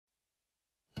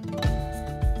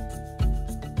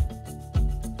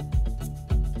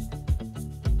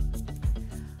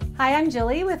Hi, I'm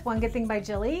Jilly with One Good Thing by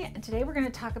Jilly, and today we're going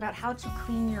to talk about how to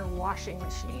clean your washing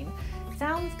machine.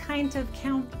 Sounds kind of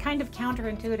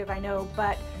counterintuitive, I know,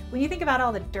 but when you think about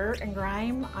all the dirt and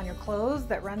grime on your clothes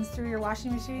that runs through your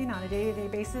washing machine on a day-to-day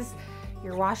basis,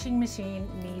 your washing machine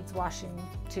needs washing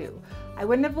too. I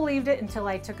wouldn't have believed it until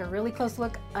I took a really close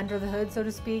look under the hood, so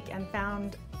to speak, and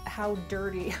found how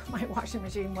dirty my washing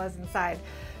machine was inside.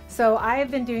 So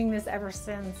I've been doing this ever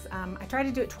since. I try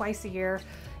to do it twice a year.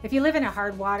 If you live in a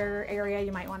hard water area,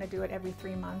 you might want to do it every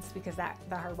 3 months because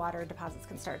the hard water deposits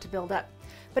can start to build up.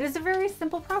 But it's a very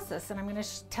simple process, and I'm going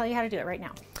to tell you how to do it right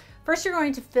now. First, you're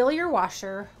going to fill your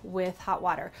washer with hot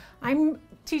water. I'm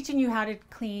teaching you how to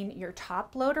clean your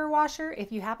top loader washer.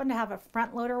 If you happen to have a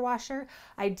front loader washer,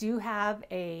 I do have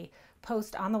a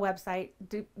post on the website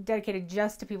dedicated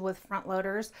just to people with front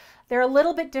loaders. They're a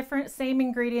little bit different, same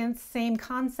ingredients, same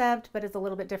concept, but it's a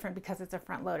little bit different because it's a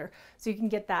front loader. So you can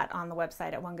get that on the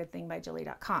website at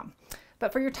onegoodthingbyjilly.com.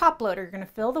 But for your top loader, you're going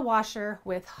to fill the washer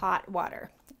with hot water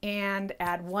and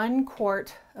add 1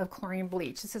 quart of chlorine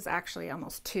bleach. This is actually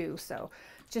almost 2, so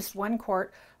just 1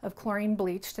 quart of chlorine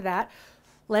bleach to that.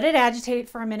 Let it agitate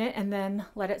for a minute and then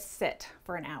let it sit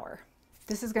for an hour.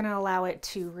 This is going to allow it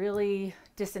to really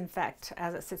disinfect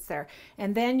as it sits there.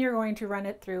 And then you're going to run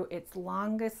it through its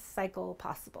longest cycle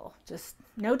possible. Just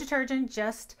no detergent,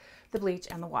 just the bleach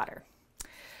and the water.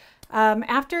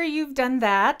 After you've done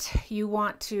that, you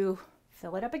want to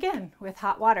fill it up again with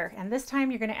hot water. And this time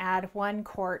you're going to add 1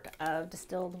 quart of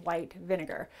distilled white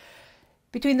vinegar.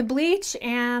 Between the bleach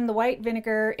and the white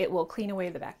vinegar, it will clean away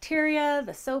the bacteria,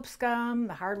 the soap scum,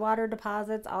 the hard water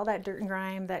deposits, all that dirt and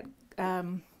grime that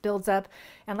builds up.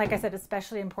 And like I said,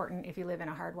 especially important if you live in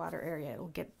a hard water area, it will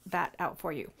get that out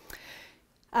for you.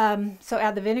 So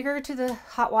add the vinegar to the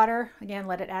hot water. Again,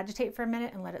 let it agitate for a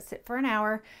minute and let it sit for an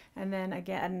hour. And then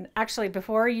again, actually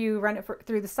before you run it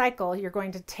through the cycle, you're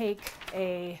going to take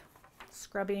a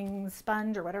scrubbing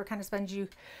sponge or whatever kind of sponge you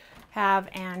have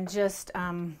and just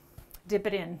dip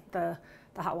it in the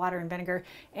hot water and vinegar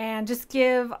and just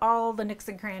give all the nooks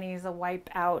and crannies a wipe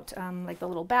out, like the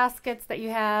little baskets that you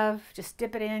have. Just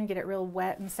dip it in, get it real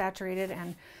wet and saturated,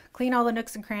 and clean all the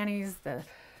nooks and crannies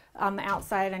on the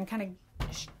outside, and kind of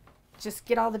just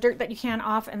get all the dirt that you can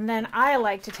off. And then I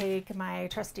like to take my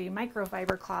trusty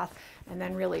microfiber cloth and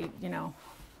then really,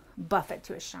 buff it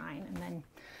to a shine, and then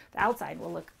the outside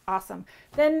will look awesome.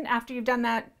 Then after you've done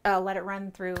that, let it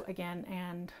run through again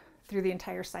and through the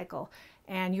entire cycle,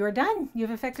 and you're done.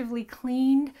 You've effectively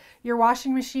cleaned your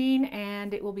washing machine,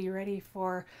 and it will be ready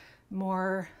for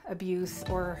more abuse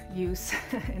or use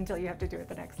until you have to do it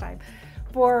the next time.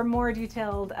 For more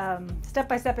detailed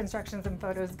step-by-step instructions and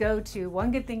photos, go to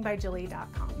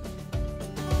onegoodthingbyjilly.com.